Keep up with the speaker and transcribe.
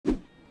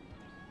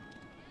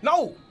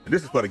No. And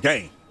this is for the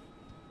game.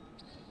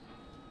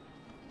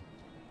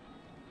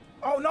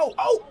 Oh, no.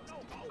 Oh,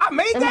 I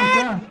made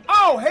that?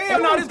 Oh,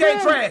 hell no, this game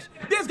trash.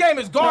 This game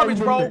is garbage,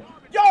 bro.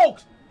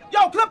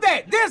 Yo, clip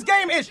that. This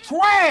game is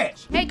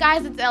trash. Hey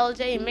guys, it's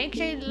LJ. Make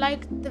sure you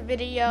like the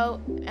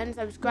video and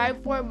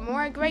subscribe for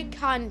more great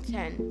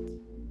content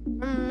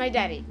from my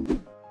daddy. Good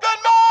morning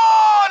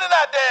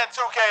out there in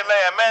 2K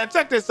land, man.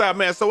 Check this out,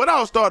 man. So it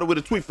all started with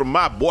a tweet from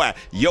my boy,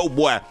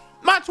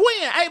 my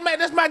twin. Hey, man,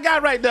 that's my guy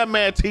right there,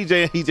 man,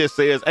 TJ. And he just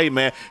says, hey,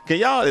 man, can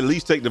y'all at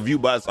least take the view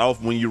bots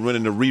off when you're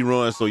running the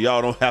reruns so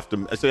y'all don't have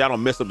to, so y'all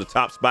don't mess up the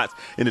top spots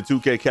in the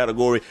 2K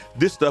category?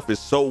 This stuff is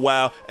so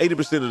wild.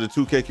 80% of the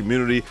 2K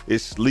community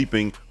is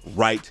sleeping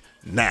right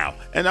now.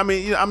 And I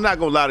mean, I'm not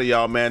gonna lie to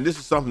y'all, man. This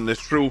is something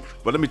that's true.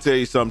 But let me tell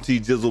you something,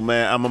 T-Jizzle,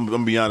 man. I'm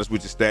gonna be honest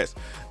with your stats.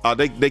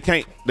 They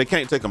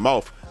can't take them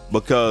off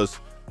because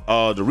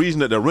the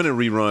reason that they're running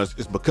reruns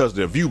is because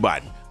they're view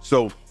botting.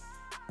 So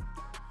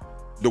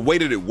the way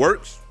that it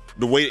works,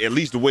 at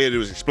least the way it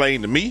was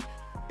explained to me,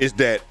 is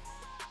that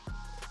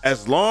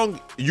as long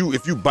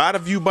if you buy the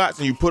view bots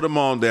and you put them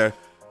on there,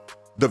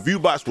 the view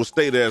bots will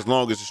stay there as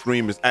long as the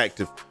stream is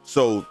active.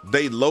 So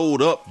they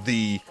load up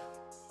the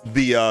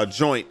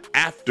joint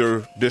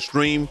after the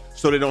stream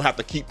so they don't have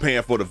to keep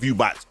paying for the view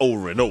bots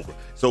over and over.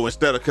 So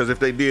instead of, because if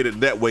they did it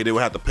that way, they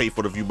would have to pay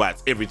for the view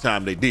bots every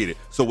time they did it.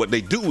 So what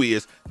they do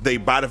is they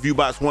buy the view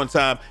bots one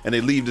time and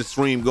they leave the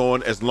stream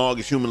going as long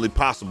as humanly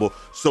possible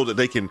so that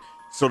they can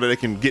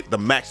get the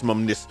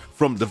maximumness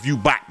from the view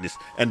botness.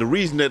 And the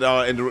reason that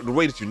and the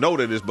way that you know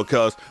that is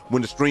because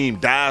when the stream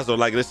dies, or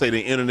like let's say the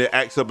internet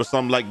acts up or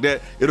something like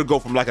that, it'll go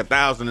from like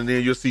 1,000 and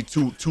then you'll see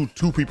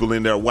two people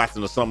in there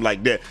watching or something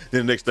like that.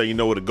 Then the next thing you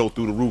know, it'll go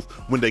through the roof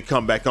when they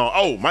come back on.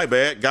 Oh, my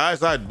bad,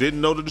 guys, I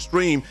didn't know that the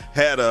stream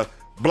had a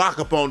block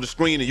up on the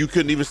screen and you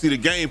couldn't even see the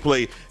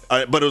gameplay,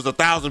 but it was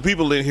 1,000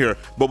 people in here.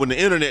 But when the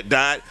internet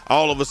died,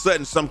 all of a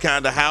sudden, some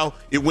kind of how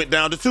it went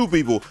down to 2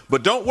 people.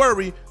 But don't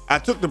worry, I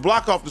took the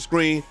block off the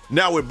screen.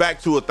 Now we're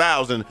back to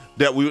 1,000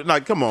 that we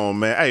like. Come on,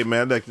 man. Hey,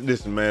 man,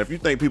 listen, man. If you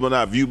think people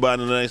not view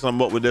botting and ain't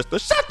something up with this,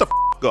 shut the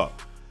f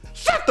up.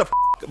 Shut the f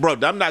up, bro.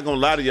 I'm not gonna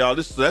lie to y'all.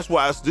 That's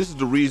why this is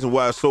the reason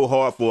why it's so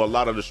hard for a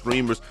lot of the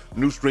streamers,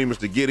 new streamers,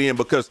 to get in,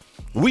 because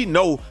we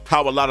know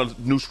how a lot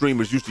of new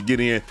streamers used to get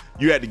in.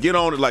 You had to get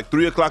on at like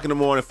 3 o'clock in the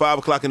morning, 5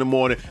 o'clock in the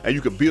morning, and you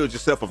could build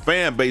yourself a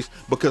fan base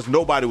because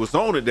nobody was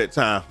on at that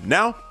time.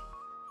 Now,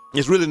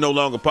 it's really no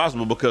longer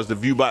possible because the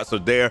view bots are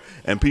there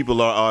and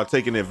people are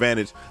taking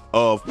advantage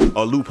of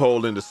a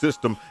loophole in the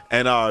system.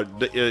 And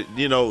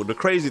you know, the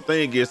crazy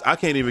thing is I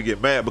can't even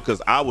get mad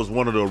because I was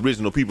one of the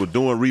original people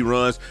doing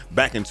reruns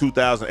back in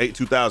 2008,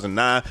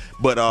 2009.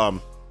 But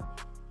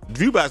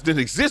view bots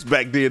didn't exist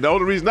back then. The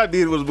only reason I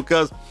did it was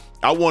because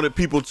I wanted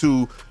people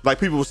to, like,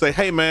 people would say,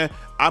 hey man,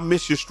 I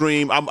miss your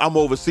stream. I'm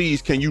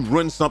overseas. Can you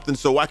run something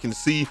so I can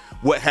see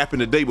what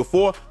happened the day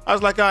before? I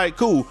was like, all right,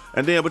 cool.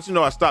 And then, but you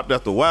know, I stopped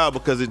after a while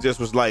because it just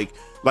was like,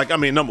 I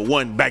mean, number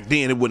one, back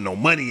then it wasn't no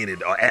money in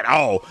it at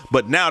all.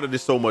 But now that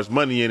there's so much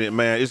money in it,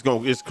 man,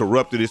 it's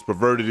corrupted, it's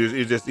perverted,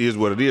 it just is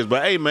what it is.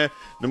 But hey, man,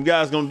 them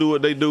guys gonna do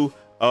what they do.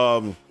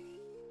 I'm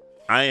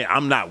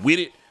not with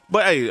it.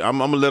 But hey, I'm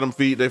gonna let them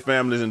feed their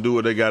families and do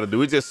what they gotta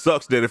do. It just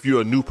sucks that if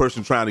you're a new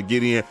person trying to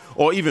get in,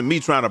 or even me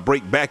trying to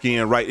break back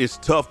in, right? It's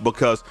tough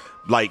because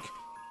like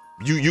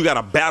you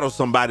gotta battle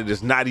somebody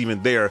that's not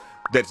even there,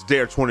 that's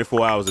there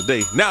 24 hours a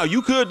day. Now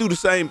you could do the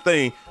same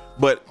thing,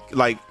 but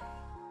like,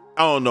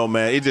 I don't know,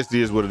 man. It just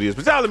is what it is.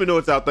 But y'all let me know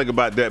what y'all think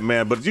about that,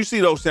 man. But you see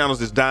those channels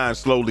that's dying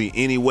slowly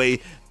anyway.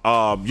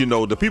 You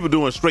know, the people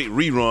doing straight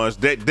reruns,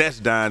 that's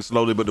dying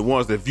slowly, but the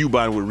ones that view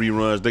buying with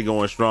reruns, they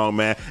going strong,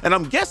 man. And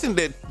I'm guessing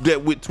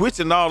that with Twitch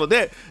and all of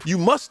that, you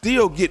must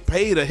still get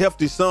paid a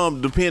hefty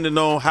sum depending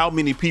on how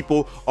many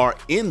people are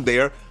in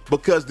there,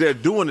 because they're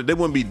doing it. They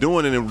wouldn't be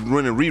doing it and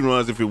running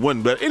reruns if it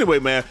wasn't. But anyway,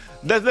 man,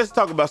 let's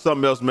talk about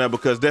something else, man,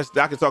 because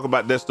I can talk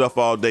about that stuff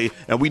all day,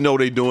 and we know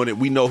they doing it.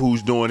 We know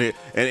who's doing it,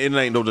 and it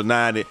ain't no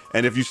denying it.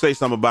 And if you say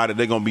something about it,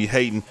 they're gonna be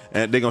hating,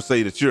 and they're gonna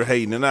say that you're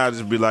hating, and I'll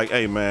just be like,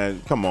 hey,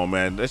 man, come on,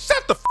 man,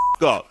 shut the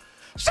f up.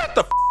 Shut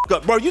the f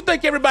up, bro. You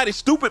think everybody's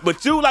stupid,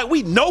 but you, like,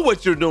 we know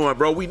what you're doing,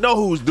 bro. We know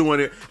who's doing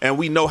it, and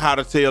we know how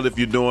to tell if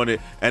you're doing it.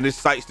 And there's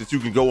sites that you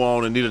can go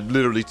on and it'll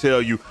literally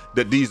tell you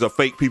that these are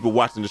fake people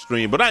watching the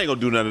stream. But I ain't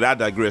gonna do none of that.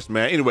 I digress,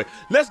 man. Anyway,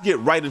 let's get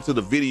right into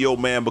the video,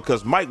 man,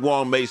 because Mike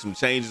Wong made some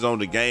changes on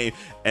the game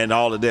and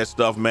all of that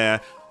stuff, man.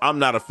 I'm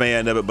not a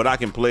fan of it, but I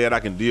can play it. I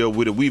can deal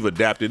with it. We've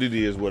adapted. It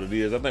is what it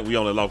is. I think we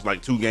only lost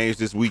like 2 games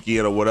this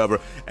weekend or whatever.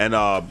 And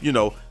you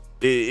know,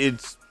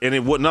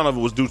 none of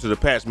it was due to the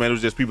patch, man. It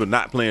was just people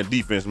not playing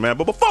defense, man.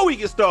 But before we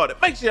get started,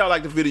 make sure y'all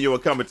like the video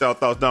and comment y'all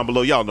thoughts down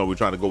below. Y'all know we're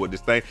trying to go with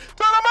this thing to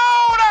the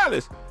moon,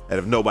 Alice. And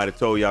if nobody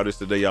told y'all this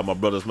today, y'all my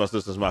brothers, my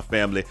sisters, my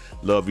family,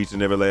 love each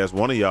and every last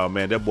one of y'all,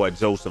 man. That boy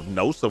Joseph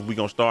Noseph, we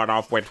gonna start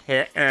off with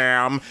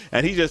him.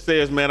 And he just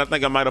says, man, I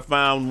think I might have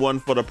found one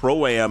for the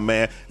Pro-Am,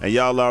 man. And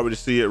y'all already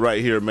see it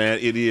right here, man.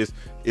 It is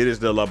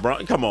the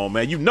LeBron. Come on,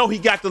 man. You know he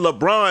got the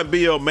LeBron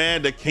build,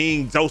 man. The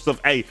King Joseph,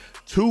 a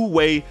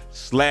two-way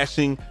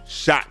slashing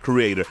shot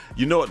creator.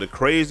 You know what the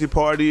crazy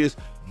part is?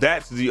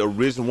 That's the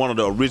original, one of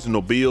the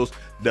original builds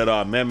that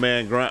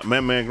Man Grind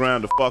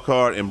the fuck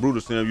hard and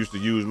Brutus used to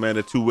use, man.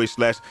 The two-way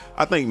slash.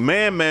 I think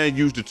Man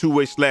used the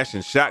two-way slash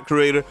and shot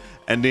creator,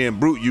 and then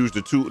Brute used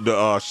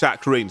the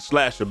shot creating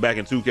slasher back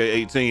in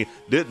 2K18.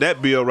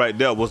 That build right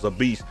there was a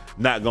beast.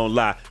 Not gonna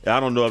lie, I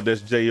don't know if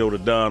that's J.O. the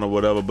Don or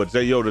whatever, but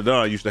J.O. the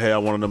Don used to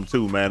have one of them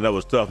too, man. That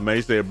was tough, man.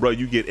 He said, bro,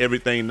 you get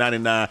everything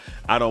 99.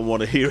 I don't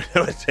want to hear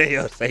it.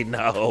 J.O. say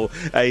no.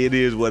 Hey, it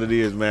is what it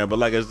is, man. But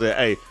like I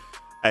said,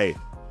 hey,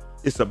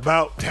 it's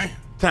about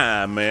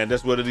time, man.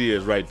 That's what it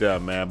is right there,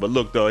 man. But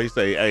look though, he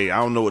say, hey, I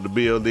don't know what the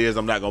build is.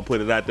 I'm not gonna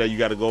put it out there. You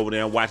got to go over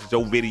there and watch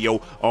your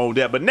video on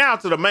that. But now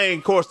to the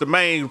main course, the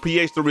main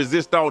PH to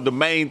resist on, the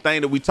main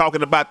thing that we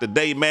talking about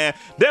today, man.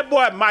 That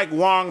boy Mike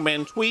Wong,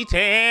 man,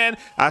 tweeting.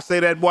 I say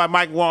that boy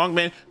Mike Wong,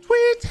 man,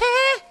 tweeting.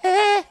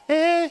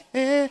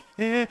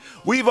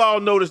 We've all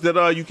noticed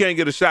that you can't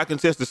get a shot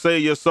contest to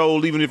save your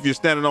soul, even if you're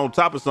standing on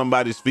top of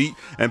somebody's feet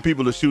and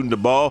people are shooting the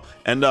ball.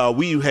 And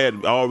we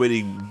had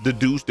already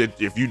deduced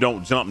that if you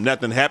don't jump,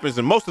 nothing happens.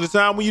 And most of the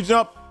time when you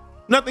jump,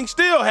 nothing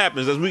still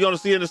happens, as we're gonna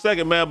see in a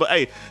second, man. But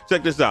hey,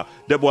 check this out.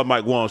 That boy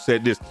Mike Wong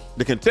said this: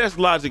 the contest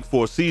logic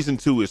for season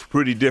 2 is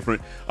pretty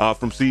different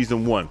from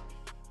season 1.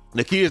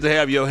 The key is to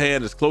have your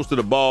hand as close to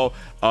the ball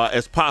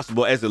as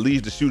possible as it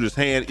leaves the shooter's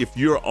hand. If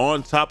you're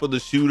on top of the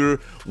shooter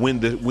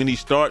when he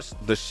starts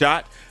the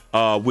shot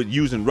with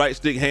using right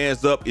stick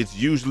hands up, it's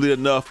usually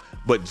enough,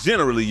 but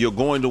generally you're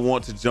going to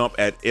want to jump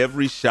at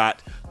every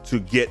shot to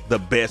get the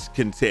best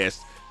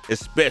contest,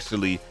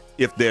 especially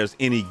if there's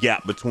any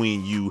gap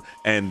between you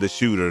and the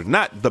shooter.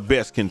 Not the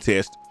best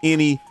contest,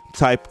 any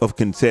type of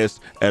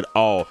contest at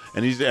all.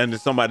 And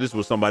this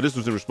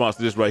was in response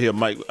to this right here,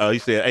 Mike. He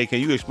said, hey, can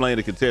you explain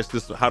the contest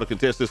system, how the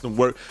contest system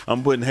work?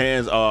 I'm putting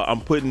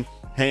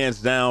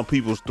hands down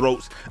people's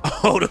throats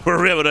on the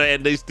perimeter,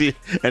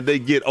 and they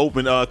get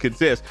open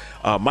contests.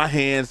 My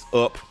hands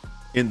up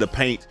in the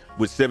paint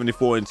with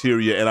 74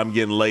 interior, and I'm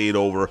getting laid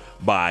over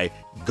by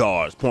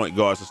guards, point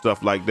guards and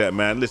stuff like that,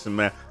 man. Listen,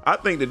 man, I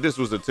think that this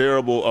was a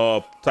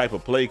terrible type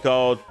of play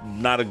call,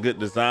 not a good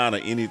design or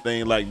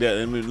anything like that.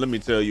 And let me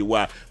tell you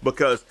why.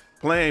 Because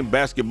playing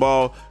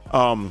basketball,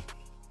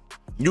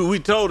 we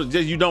told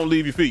just you don't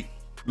leave your feet,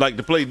 like,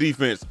 to play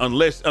defense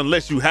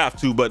unless you have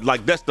to, but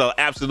like that's the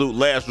absolute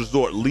last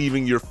resort,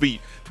 leaving your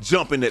feet,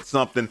 jumping at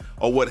something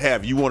or what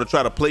have you. You want to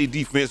try to play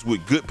defense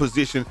with good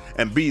position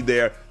and be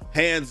there,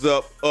 hands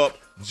up,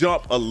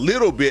 jump a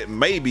little bit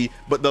maybe,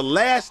 but the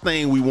last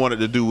thing we wanted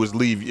to do was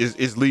leave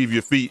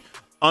your feet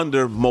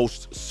under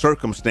most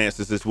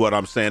circumstances, is what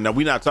I'm saying. Now,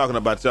 we're not talking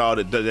about y'all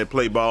that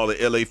play ball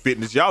at LA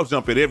Fitness. Y'all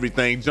jump at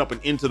everything,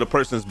 jumping into the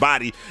person's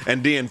body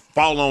and then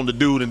fall on the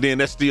dude, and then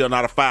that's still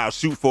not a foul.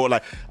 Shoot for it.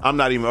 Like, I'm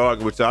not even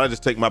arguing with y'all. I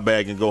just take my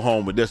bag and go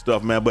home with this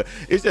stuff, man. But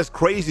it's just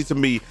crazy to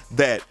me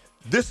that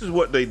this is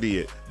what they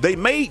did. They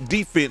made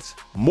defense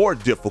more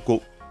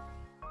difficult,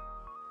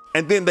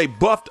 and then they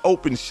buffed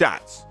open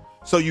shots.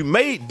 So you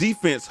made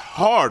defense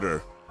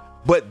harder,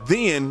 but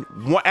then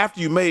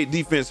after you made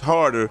defense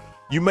harder,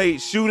 you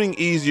made shooting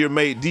easier,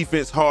 made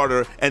defense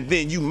harder, and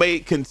then you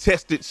made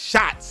contested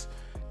shots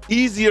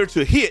easier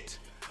to hit,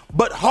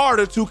 but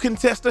harder to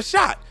contest a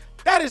shot.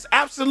 That is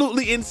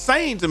absolutely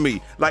insane to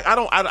me. Like, I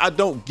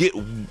don't get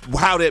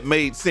how that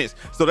made sense.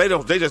 So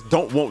they just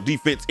don't want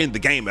defense in the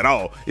game at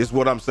all, is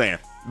what I'm saying.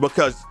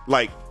 Because,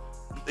 like,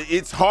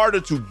 it's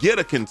harder to get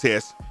a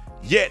contest,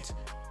 yet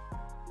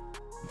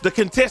the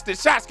contested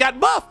shots got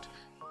buffed.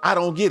 I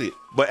don't get it.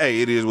 But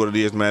hey, it is what it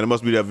is, man. It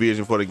must be that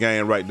vision for the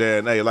game right there.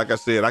 And hey, like I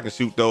said, I can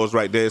shoot those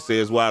right there. It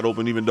says wide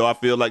open, even though I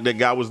feel like that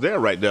guy was there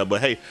right there.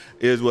 But hey, it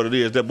is what it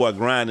is. That boy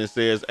grinding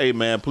says, hey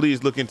man,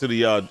 please look into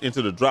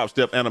the drop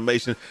step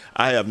animation.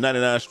 I have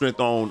 99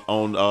 strength on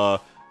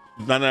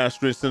 99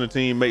 strength center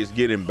teammates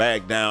getting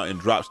back down and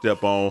drop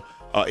step on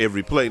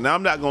every play. Now,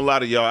 I'm not gonna lie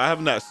to y'all, I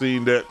have not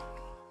seen that.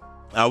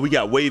 We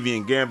got Wavy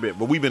and Gambit,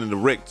 but we've been in the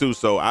rec too,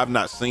 so I've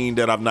not seen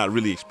that. I've not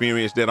really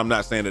experienced that. I'm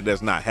not saying that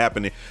that's not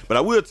happening, but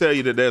I will tell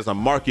you that there's a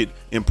marked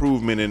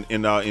improvement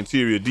in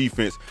interior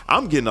defense.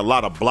 I'm getting a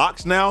lot of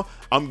blocks now.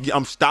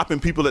 I'm stopping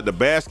people at the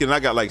basket, and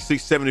I got like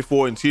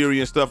 674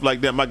 interior and stuff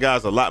like that. My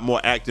guys are a lot more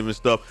active and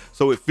stuff,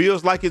 so it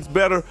feels like it's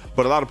better,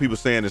 but a lot of people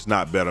saying it's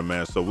not better,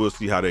 man. So we'll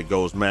see how that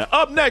goes, man.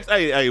 Up next,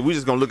 hey, we're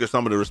just gonna look at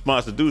some of the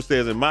response. The dude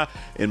says, in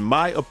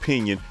my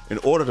opinion, in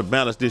order to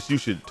balance this, you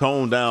should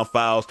tone down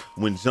fouls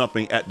when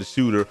jumping at the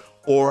shooter,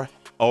 or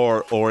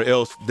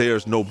else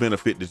there's no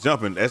benefit to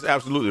jumping. That's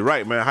absolutely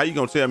right, man. How you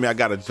gonna tell me I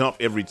gotta jump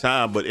every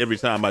time, but every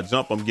time I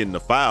jump, I'm getting a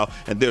foul,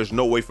 and there's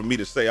no way for me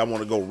to say I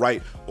want to go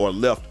right or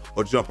left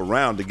or jump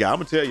around the guy? I'm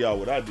gonna tell y'all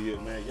what I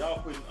did, man.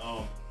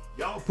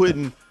 Y'all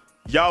putting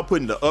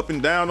the up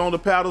and down on the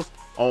paddles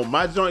on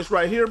my joints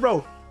right here,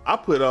 bro. I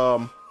put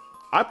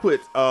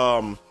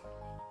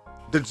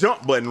the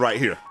jump button right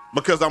here.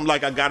 because I'm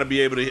like, I gotta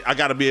be able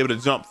to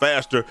jump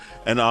faster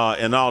and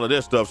all of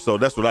that stuff. So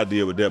that's what I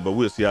did with that, but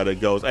we'll see how that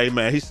goes. Hey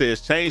man, he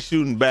says change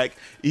shooting back.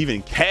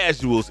 Even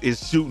casuals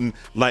is shooting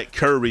like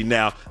Curry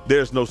now.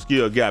 There's no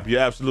skill gap.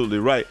 You're absolutely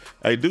right.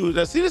 Hey dude,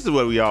 see, this is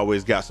where we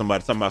always got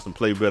somebody talking about some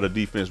play better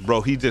defense,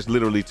 bro. He just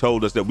literally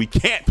told us that we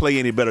can't play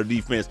any better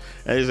defense,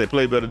 and he said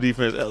play better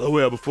defense.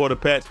 LOL, before the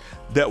patch,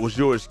 that was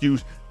your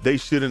excuse. They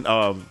shouldn't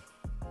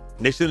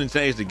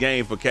change the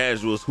game for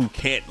casuals who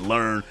can't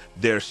learn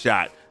their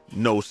shot.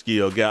 No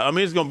skill gap. I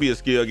mean, it's gonna be a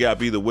skill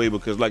gap either way,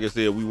 because like I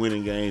said, we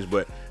winning games,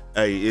 but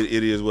hey,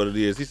 it is what it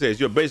is. He says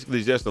you're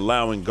basically just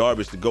allowing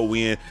garbage to go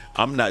in.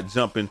 I'm not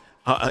jumping.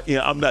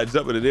 I'm not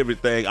jumping at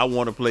everything. I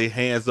want to play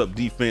hands up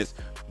defense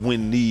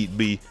when need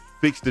be.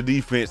 Fix the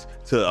defense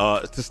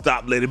to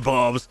stop letting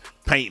bombs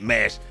paint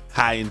mash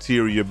high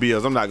interior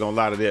bills. I'm not gonna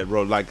lie to that,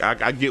 bro. Like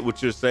I get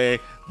what you're saying,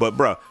 but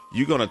bro,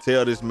 you're gonna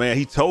tell this man,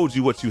 he told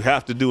you what you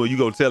have to do, and you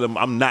gonna tell him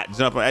I'm not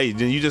jumping. Hey,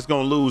 then you just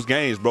gonna lose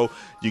games, bro.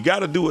 You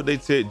gotta do what they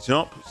said,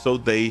 jump so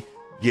they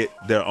get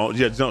their own,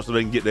 jump so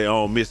they can get their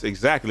own miss.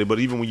 Exactly. But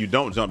even when you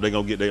don't jump, they're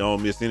gonna get their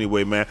own miss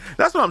anyway, man.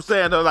 That's what I'm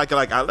saying though.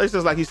 It's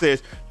just like he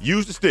says,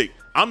 use the stick.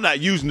 I'm not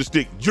using the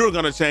stick. You're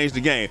gonna change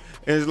the game.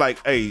 And it's like,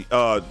 hey,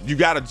 you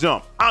gotta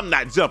jump. I'm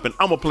not jumping.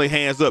 I'm gonna play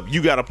hands up.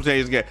 You gotta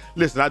change the game.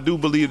 Listen, I do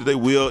believe that they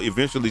will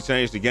eventually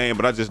change the game,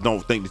 but I just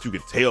don't think that you can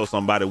tell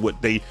somebody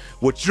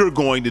what you're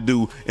going to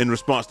do in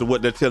response to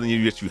what they're telling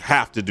you that you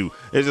have to do.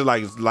 It's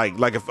just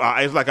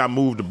it's like I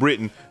moved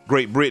to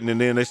Great Britain, and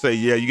then they say,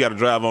 yeah, you gotta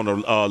drive on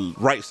the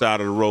right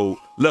side of the road,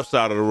 left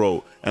side of the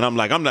road, and I'm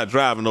like, I'm not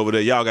driving over there.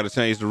 Y'all gotta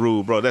change the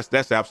rule, bro.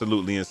 That's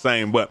absolutely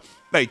insane. But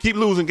hey, keep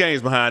losing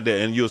games behind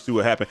that, and you'll see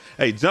what happens.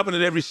 Hey, jumping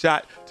at every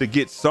shot to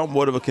get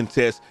somewhat of a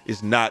contest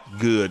is not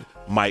good,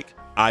 Mike.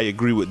 I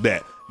agree with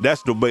that.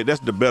 That's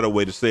the better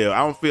way to say it. I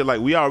don't feel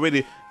like we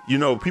already,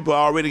 people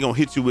are already gonna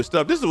hit you with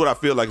stuff. This is what I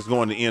feel like is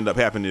going to end up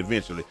happening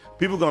eventually.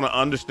 People are gonna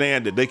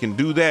understand that they can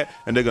do that,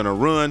 and they're gonna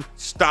run,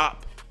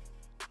 stop,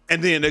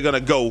 and then they're gonna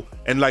go,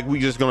 and like we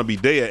just gonna be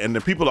dead. And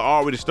the people are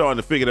already starting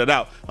to figure that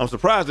out. I'm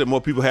surprised that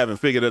more people haven't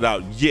figured it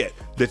out yet.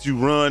 That you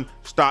run,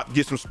 stop,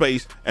 get some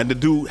space, and the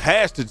dude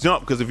has to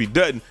jump, because if he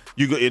doesn't,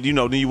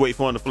 then you wait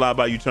for him to fly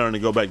by, you turn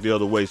and go back the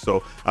other way.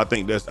 So I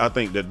think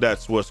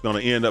that's what's gonna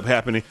end up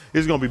happening.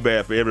 It's gonna be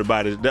bad for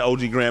everybody. The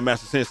OG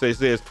Grandmaster Sensei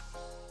says,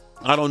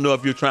 I don't know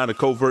if you're trying to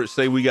covert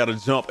say we got to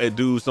jump at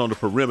dudes on the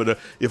perimeter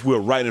if we're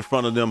right in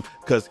front of them,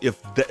 because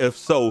if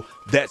so,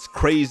 that's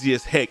crazy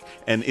as heck,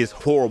 and it's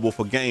horrible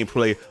for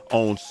gameplay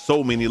on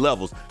so many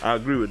levels. I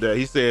agree with that.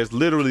 He says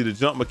literally the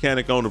jump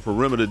mechanic on the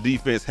perimeter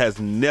defense has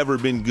never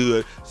been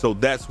good, so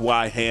that's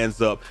why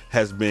hands up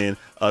has been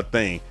a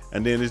thing.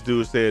 And then this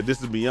dude said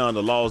this is beyond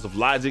the laws of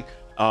logic.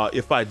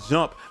 If I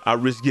jump, I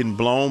risk getting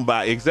blown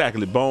by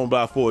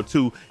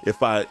 4-2.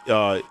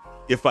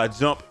 If I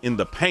jump in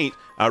the paint,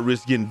 I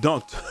risk getting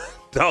dunked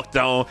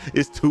on.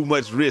 It's too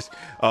much risk.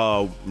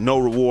 No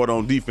reward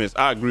on defense.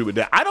 I agree with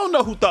that. I don't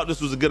know who thought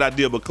this was a good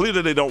idea, but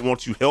clearly they don't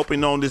want you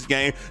helping on this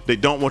game. They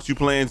don't want you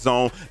playing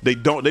zone. They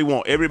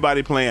want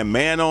everybody playing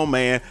man on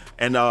man,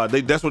 and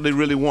that's what they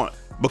really want,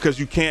 because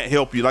you can't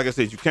help you. Like I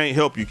said, you can't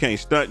help, you can't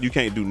stunt, you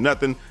can't do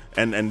nothing,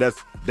 and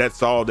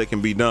that's all that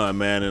can be done,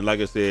 man. And like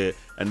I said,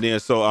 and then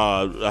so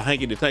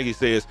Hanky the Tanky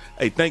says,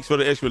 hey, thanks for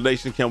the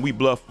explanation. Can we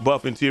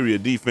buff interior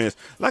defense?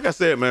 Like I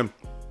said, man,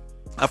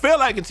 I feel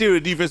like interior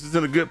defense is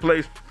in a good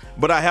place,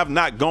 but I have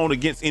not gone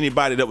against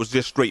anybody that was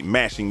just straight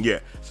mashing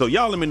yet. So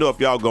y'all let me know if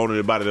y'all gone to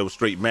anybody that was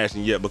straight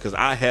mashing yet, because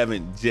I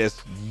haven't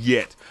just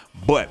yet.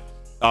 But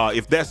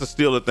if that's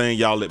still a thing,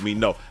 y'all let me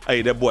know.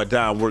 Hey, that boy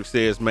Don Work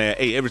says, man,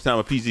 hey, every time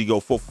a PG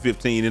go 4 for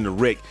 15 in the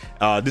rec,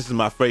 this is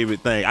my favorite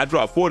thing. I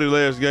dropped 40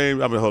 last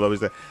game. Hold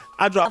up,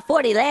 I dropped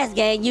 40 last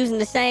game using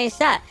the same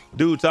shot.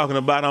 Dude talking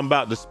about I'm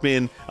about to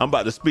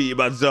speed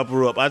my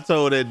jumper up. I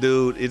told that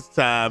dude it's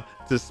time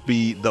to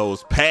speed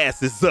those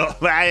passes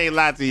up. I ain't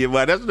lying to you,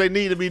 but that's what they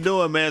need to be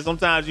doing, man.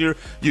 Sometimes you're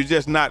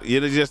just not,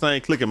 it just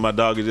ain't clicking, my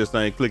dog. It just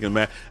ain't clicking,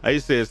 man. He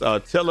says,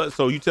 tell us,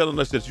 so you telling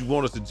us that you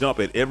want us to jump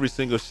at every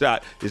single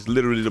shot is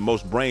literally the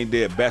most brain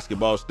dead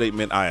basketball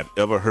statement I have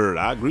ever heard.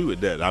 I agree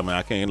with that. I mean,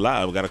 I can't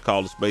lie. We got to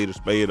call a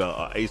spade,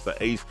 or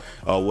ace,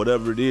 or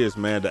whatever it is,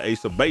 man. The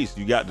ace of base.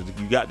 You got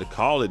to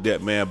call it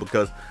that, man,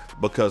 because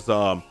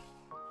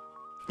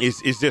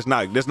it's just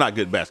not, that's not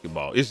good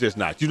basketball. It's just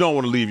not. You don't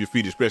want to leave your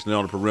feet, especially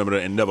on the perimeter,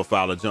 and never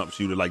foul a jump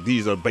shooter. Like,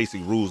 these are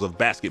basic rules of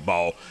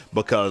basketball,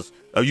 because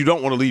you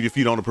don't want to leave your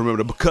feet on the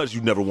perimeter because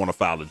you never want to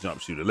foul a jump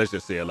shooter. Let's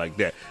just say it like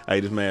that. Hey,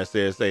 this man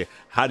says,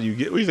 how do you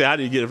get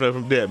it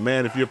from that,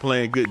 man? If you're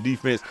playing good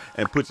defense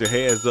and put your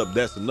hands up,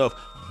 that's enough.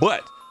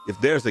 But if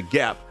there's a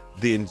gap,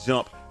 then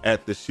jump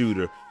at the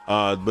shooter.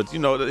 But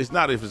it's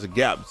not if it's a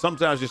gap.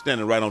 Sometimes you're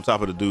standing right on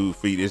top of the dude's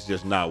feet. It's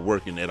just not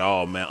working at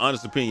all, man.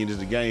 Honest opinion, is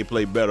the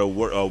gameplay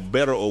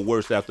better or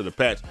worse after the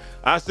patch?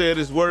 I said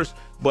it's worse,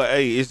 but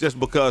hey, it's just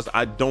because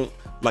I don't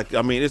Like,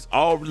 I mean, it's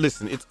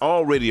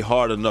already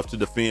hard enough to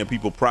defend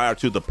people prior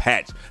to the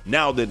patch.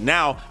 Now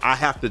I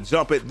have to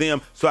jump at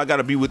them, so I got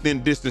to be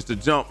within distance to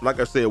jump. Like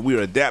I said,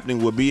 we're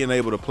adapting, we're being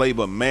able to play,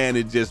 but man,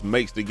 it just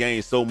makes the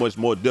game so much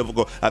more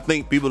difficult. I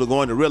think people are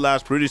going to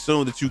realize pretty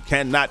soon that you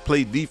cannot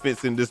play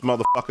defense in this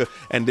motherfucker,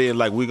 and then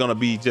like we're gonna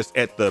be just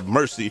at the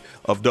mercy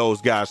of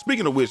those guys.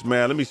 Speaking of which,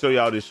 man, let me show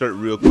y'all this shirt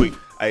real quick.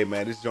 Hey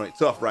man, this joint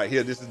tough right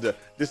here. This is the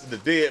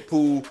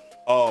Deadpool.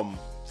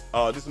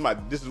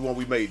 This is one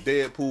we made,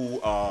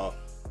 Deadpool.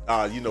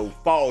 You know,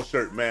 fall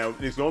shirt, man.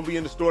 It's gonna be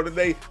in the store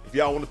today. If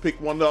y'all want to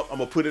pick one up, I'm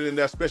gonna put it in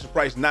there, special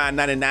price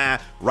 $9.99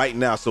 right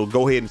now. So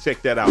go ahead and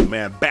check that out,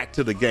 man. Back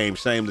to the game.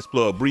 Shameless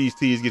plug. Breeze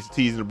Tees, get your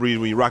tees in the breeze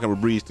when you're rocking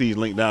with Breeze Tees.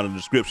 Link down in the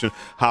description.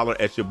 Holler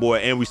at your boy.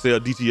 And we sell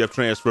DTF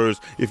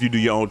transfers if you do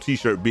your own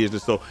t-shirt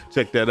business. So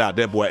check that out.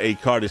 That boy A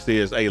Carter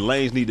says, hey,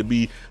 lanes need to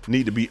be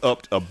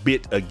upped a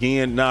bit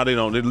again. Nah, they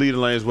don't. They lead the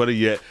lanes where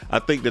they at. I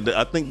think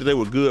that they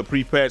were good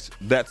pre-patch.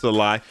 That's a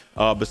lie.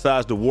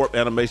 Besides the warp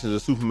animations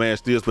of Superman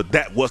steals, but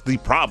that was the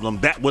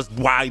problem. That was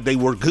why they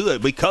were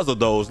good, because of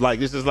those. Like,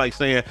 this is like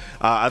saying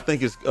I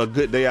think it's a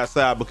good day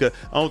outside because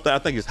I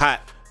think it's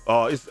hot.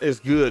 It's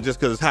good just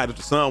because it's hot. If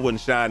the sun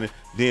wasn't shining,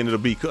 then it'll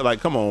be like,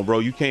 come on, bro,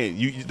 you can't.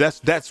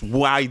 That's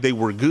why they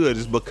were good,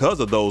 is because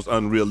of those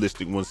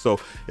unrealistic ones. So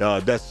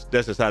that's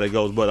just how that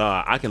goes. But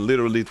I can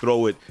literally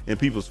throw it in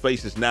people's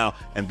faces now,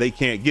 and they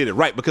can't get it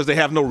right because they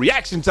have no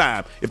reaction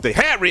time. If they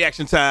had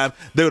reaction time,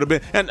 they would have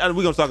been. And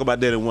we're gonna talk about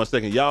that in 1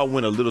 second. Y'all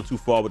went a little too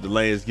far with the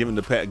lanes, giving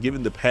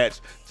the patch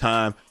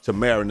time to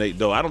marinate.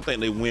 Though I don't think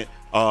they went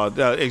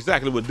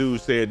exactly what dude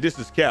said. This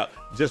is cap.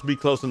 Just be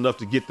close enough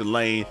to get the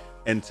lane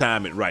and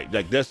time it right.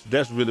 Like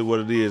that's really what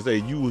it is. Hey,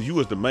 you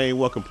was the main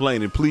one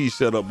complaining. Please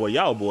shut up, boy.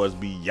 Y'all boys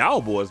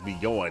be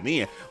going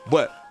in.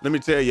 But let me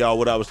tell y'all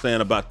what I was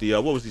saying about the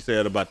what was he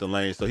saying about the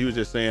lane? So he was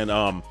just saying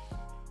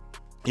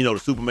you know, the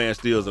Superman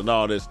steals and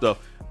all that stuff.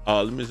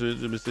 Let me see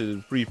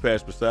the free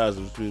patch besides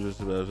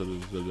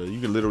you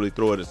can literally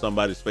throw it at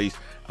somebody's face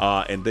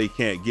and they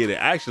can't get it.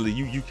 Actually,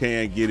 you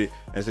can get it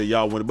and say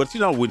y'all win it. But you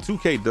know, when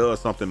 2K does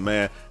something,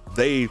 man,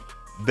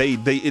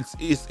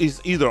 it's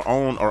either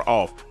on or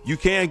off. You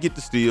can get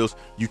the steals,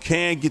 you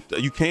can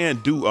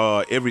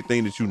do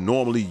everything that you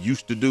normally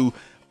used to do.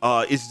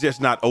 It's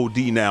just not OD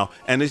now.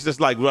 And it's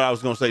just like what I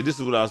was gonna say. This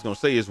is what I was gonna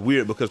say. It's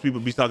weird because people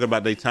be talking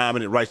about they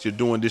timing it right. You're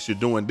doing this, you're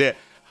doing that.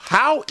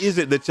 How is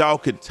it that y'all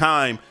could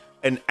time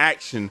an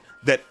action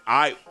that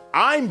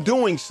I'm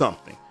doing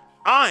something?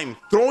 I'm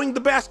throwing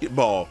the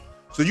basketball.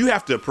 So you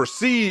have to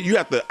perceive,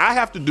 I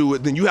have to do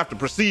it, then you have to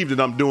perceive that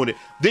I'm doing it.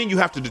 Then you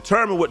have to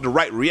determine what the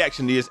right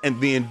reaction is and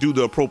then do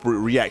the appropriate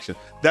reaction.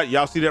 That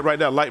y'all see that right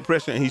there, light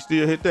pressure, and he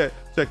still hit that?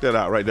 Check that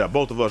out right there.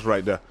 Both of us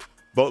right there.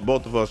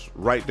 Both of us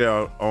right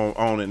there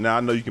on it. Now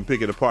I know you can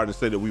pick it apart and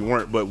say that we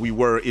weren't, but we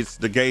were. It's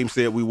the game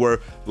said we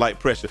were light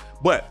pressure.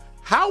 But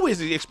how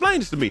is it? Explain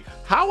this to me.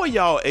 How are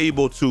y'all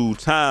able to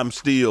time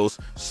steals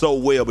so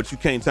well, but you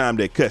can't time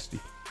that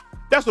custody?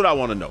 That's what I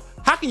want to know.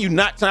 How can you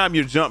not time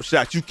your jump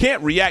shots? You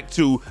can't react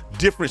to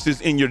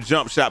differences in your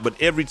jump shot, but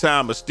every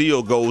time a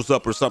steal goes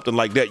up or something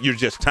like that, you're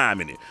just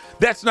timing it.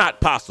 That's not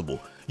possible.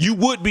 You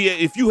would be,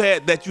 if you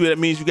had that, that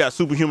means you got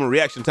superhuman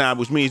reaction time,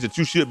 which means that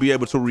you should be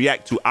able to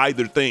react to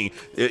either thing.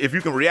 If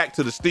you can react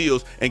to the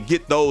steals and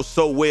get those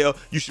so well,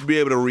 you should be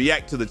able to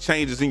react to the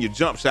changes in your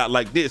jump shot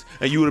like this,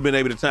 and you would have been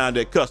able to time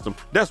that custom.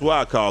 That's why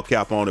I call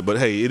cap on it, but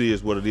hey, it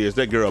is what it is.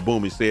 That girl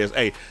Boomy says,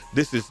 hey,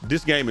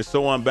 this game is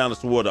so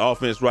unbalanced toward the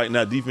offense right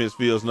now. Defense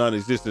feels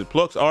non-existent.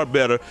 Plucks are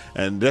better,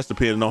 and that's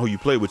depending on who you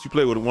play with. You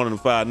play with one of them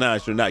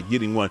 5'9", you're not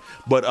getting one.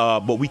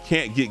 But we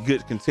can't get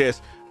good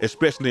contests,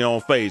 especially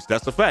on fades.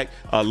 That's a fact.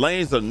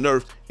 Lanes are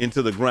nerfed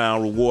into the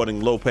ground,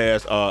 rewarding low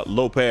pass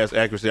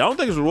accuracy. I don't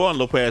think it's rewarding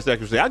low pass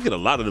accuracy. I get a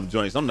lot of them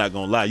joints. I'm not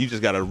gonna lie. You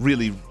just gotta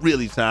really,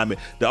 really time it.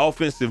 The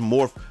offensive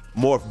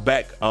morph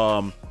back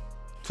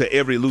to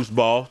every loose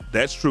ball.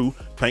 That's true.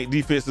 Paint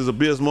defense is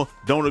abysmal.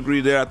 Don't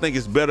agree there. I think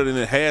it's better than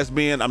it has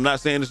been. I'm not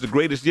saying it's the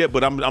greatest yet,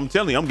 but I'm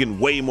telling you, I'm getting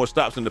way more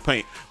stops in the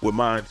paint with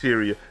my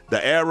interior.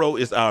 The arrow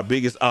is our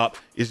biggest op.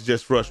 It's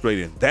just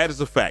frustrating. That is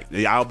a fact.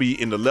 I'll be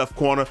in the left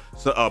corner,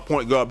 so,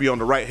 point guard be on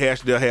the right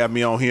hash. They'll have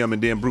me on him,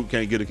 and then Brute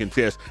can't get a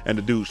contest, and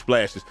the dude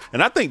splashes.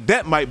 And I think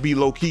that might be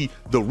low-key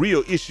the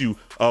real issue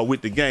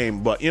with the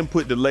game. But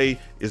input delay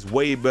is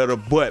way better,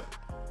 but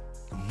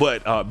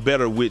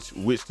better,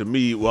 which to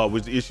me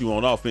was the issue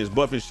on offense.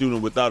 Buffing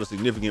shooting without a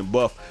significant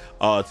buff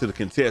to the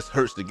contest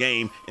hurts the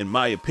game, in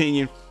my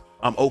opinion.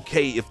 I'm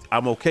okay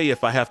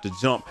if I have to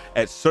jump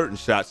at certain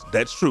shots.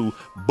 That's true,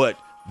 but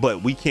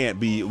we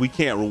can't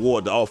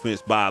reward the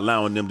offense by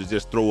allowing them to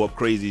just throw up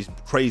crazy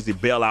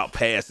bailout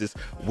passes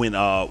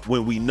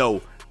when we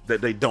know that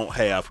they don't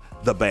have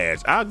the badge.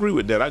 I agree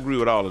with that. I agree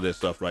with all of that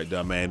stuff right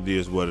there, man. It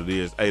is what it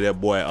is. Hey,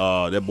 that boy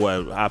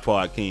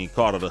iPod King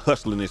Carter, the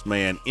hustlingest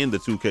man in the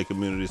 2K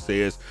community,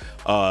 says,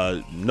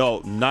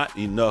 no, not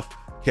enough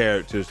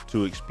characters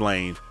to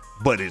explain,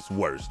 but it's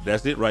worse.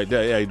 That's it right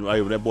there. Hey,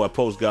 that boy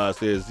Post God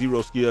says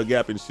 0 skill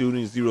gap in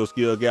shooting, 0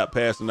 skill gap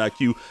passing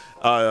IQ.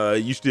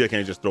 You still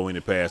can't just throw any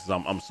passes.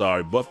 I'm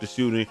sorry. Buff the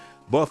shooting.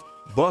 Buff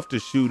Buff the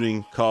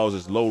shooting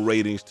causes low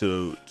ratings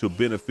to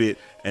benefit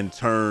and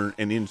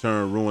in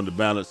turn ruin the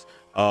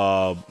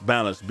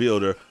balance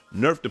builder.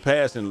 Nerf the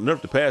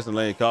passing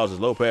lane causes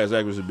low pass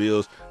accuracy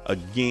builds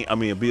again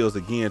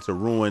to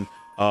ruin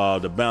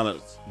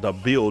the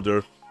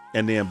builder.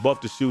 And then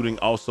buff the shooting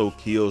also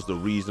kills the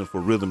reason for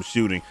rhythm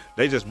shooting.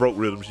 They just broke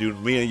rhythm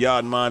shooting. Me and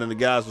Yard Mine and the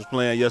guys was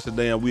playing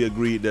yesterday, and we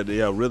agreed that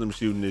rhythm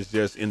shooting is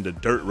just in the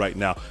dirt right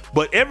now.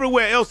 But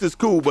everywhere else is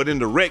cool, but in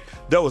the rec,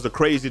 that was a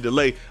crazy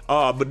delay.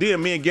 But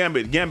then me and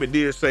Gambit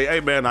did say, hey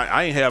man,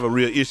 I ain't have a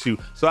real issue.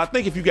 So I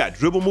think if you got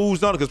dribble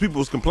moves on it, because people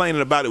was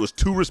complaining about it was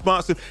too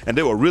responsive, and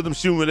they were rhythm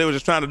shooting, they were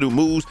just trying to do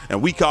moves,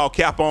 and we called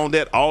cap on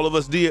that, all of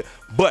us did.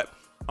 But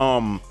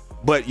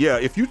yeah,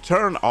 if you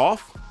turn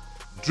off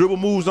dribble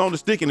moves on the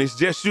stick and it's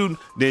just shooting,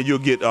 then you'll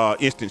get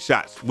instant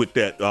shots with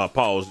that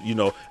pause. You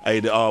know, hey,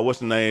 what's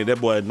the name?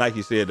 That boy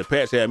Nike said the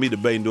patch had me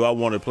debating, do I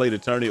want to play the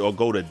tourney or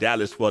go to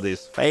Dallas for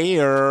this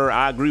fair?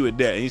 I agree with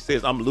that. And he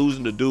says I'm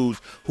losing to dudes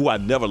who I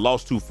never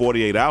lost to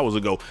 48 hours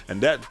ago.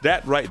 And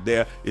that right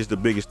there is the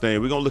biggest thing.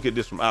 We're gonna look at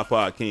this from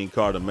iPod King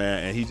Carter,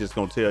 man, and he's just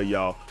gonna tell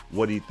y'all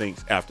what he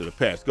thinks after the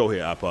patch. Go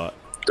ahead, iPod.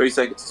 3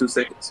 seconds, 2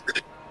 seconds.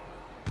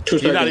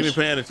 He's not even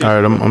paying attention.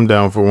 All right, I'm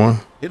down for one.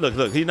 Hey,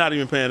 look, he's not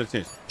even paying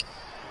attention.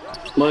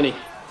 Money.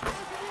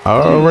 I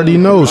already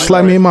know.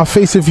 Slap me in my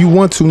face if you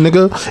want to,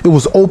 nigga. It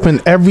was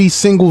open every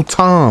single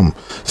time.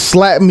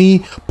 Slap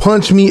me,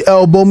 punch me,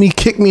 elbow me,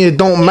 kick me. It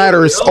don't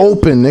matter. It's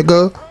open,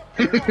 nigga.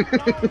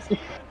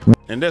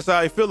 And that's how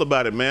I feel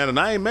about it, man. And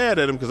I ain't mad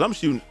at him because I'm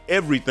shooting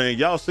everything.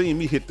 Y'all seen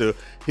me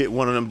hit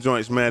one of them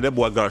joints, man. That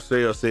boy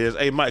Garcia says,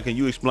 hey Mike, can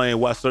you explain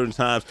why certain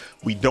times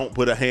we don't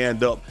put a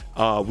hand up?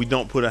 We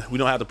don't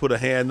have to put a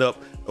hand up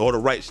or the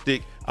right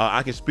stick.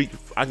 I can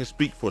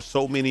speak for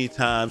so many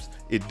times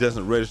it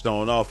doesn't register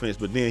on offense.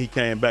 But then he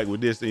came back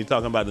with this and he's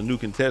talking about the new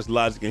contest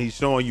logic, and he's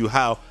showing you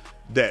how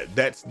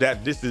this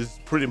is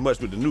pretty much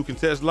with the new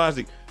contest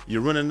logic.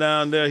 You're running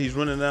down there, he's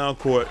running down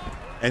court,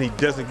 and he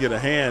doesn't get a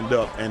hand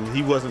up, and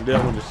he wasn't there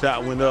when the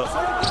shot went up.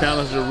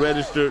 Challenger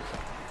registered,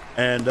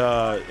 and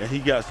he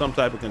got some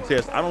type of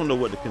contest. I don't know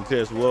what the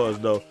contest was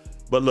though,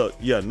 but look,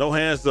 yeah, no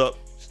hands up,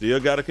 still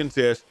got a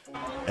contest,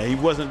 and he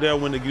wasn't there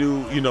when the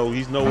dude, you know,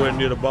 he's nowhere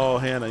near the ball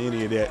hand or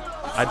any of that.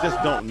 I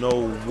just don't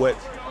know what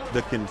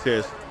the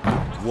contest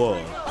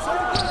was.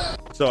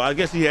 So I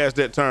guess he has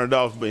that turned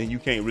off, but you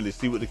can't really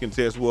see what the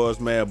contest was,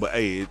 man. But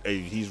hey,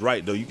 he's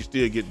right though. You can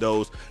still get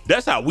those.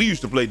 That's how we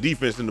used to play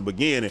defense in the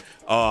beginning,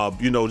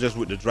 you know, just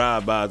with the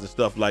drive-bys and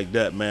stuff like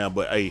that, man.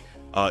 But hey,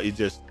 it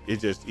just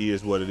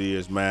is what it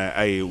is, man.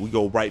 Hey, we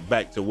go right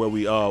back to where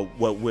we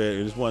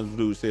where this one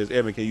dude says,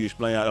 Evan, can you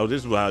explain how,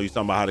 this is how you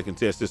talking about how the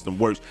contest system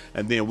works,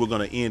 and then we're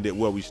gonna end it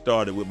where we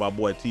started with my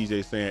boy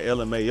TJ saying,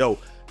 LMAO,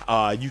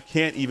 you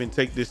can't even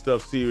take this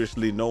stuff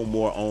seriously no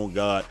more, on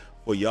God.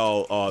 For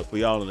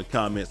y'all in the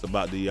comments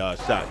about the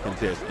shot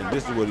contest. And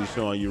this is what he's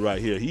showing you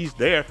right here. He's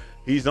there,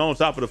 he's on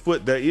top of the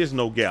foot, there is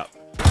no gap,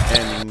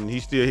 and he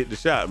still hit the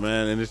shot,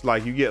 man. And it's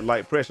like you get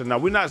light pressure. Now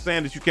we're not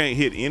saying that you can't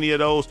hit any of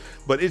those,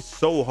 but it's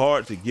so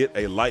hard to get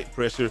a light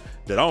pressure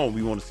that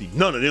we want to see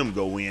none of them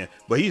go in.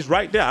 But he's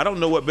right there. I don't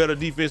know what better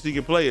defense he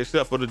can play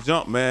except for the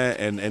jump, man.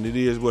 And it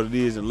is what it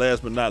is. And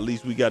last but not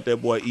least, we got that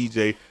boy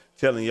EJ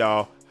telling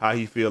y'all how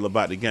he feel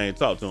about the game.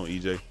 Talk to him,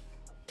 EJ.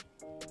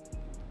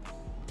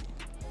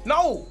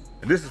 No.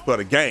 And this is for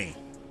the game.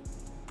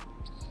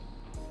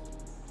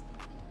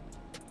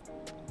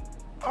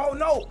 Oh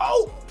no.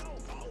 Oh,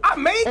 I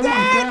made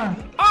that.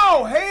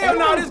 Oh hell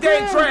no, this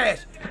game trash.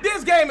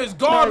 This game is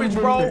garbage,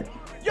 bro.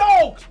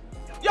 Yo,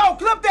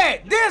 clip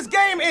that. This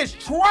game is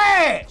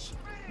trash.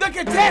 The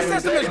contest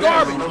system is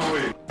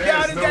garbage.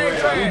 Yeah, this game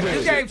trash.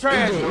 This game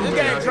trash. This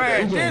game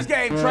trash. This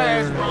game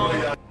trash,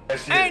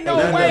 bro. Ain't no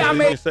way I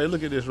made. Say,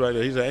 look at this right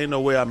there. He said, ain't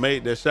no way I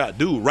made that shot.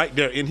 Dude, right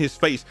there in his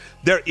face.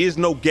 There is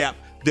no gap.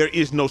 There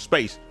is no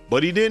space,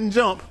 but he didn't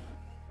jump.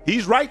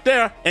 He's right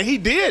there, and he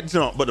did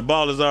jump, but the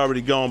ball is already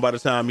gone by the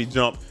time he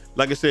jumped.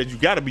 Like I said, you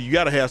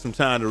gotta have some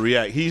time to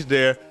react. He's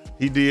there.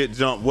 He did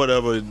jump,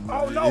 whatever.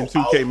 Oh, no. In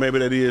 2K, maybe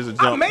that is a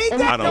jump. I made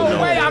that. I don't know.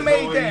 No way I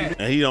made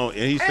that. And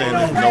he's saying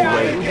there's no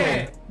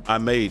way I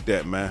made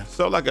that, man.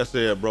 So like I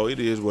said, bro, it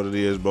is what it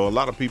is, bro. A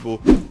lot of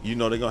people, you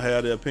know, they're gonna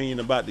have their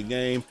opinion about the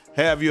game.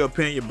 Have your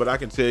opinion, but I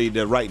can tell you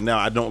that right now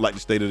I don't like the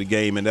state of the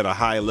game, and at a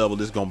high level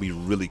this is gonna be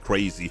really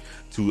crazy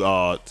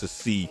to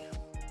see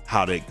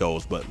how that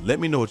goes. But let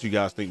me know what you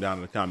guys think down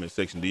in the comment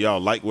section. Do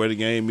y'all like where the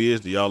game is?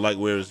 Do y'all like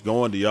where it's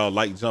going? Do y'all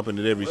like jumping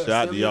at every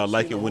shot? Do y'all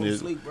like it when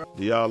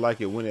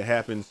it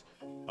happens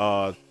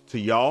to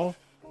y'all,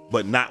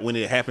 but not when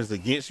it happens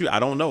against you? I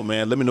don't know,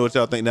 man. Let me know what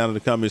y'all think down in the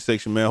comment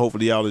section, man.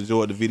 Hopefully y'all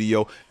enjoyed the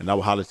video, and I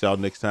will holler at y'all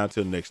next time.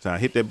 Till next time,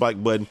 hit that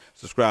like button,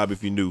 subscribe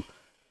if you're new.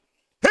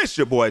 It's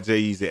your boy Jay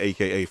Easy,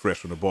 aka Fresh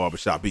from the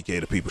Barbershop,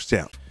 BK the People's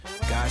Champ.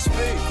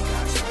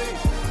 Godspeed.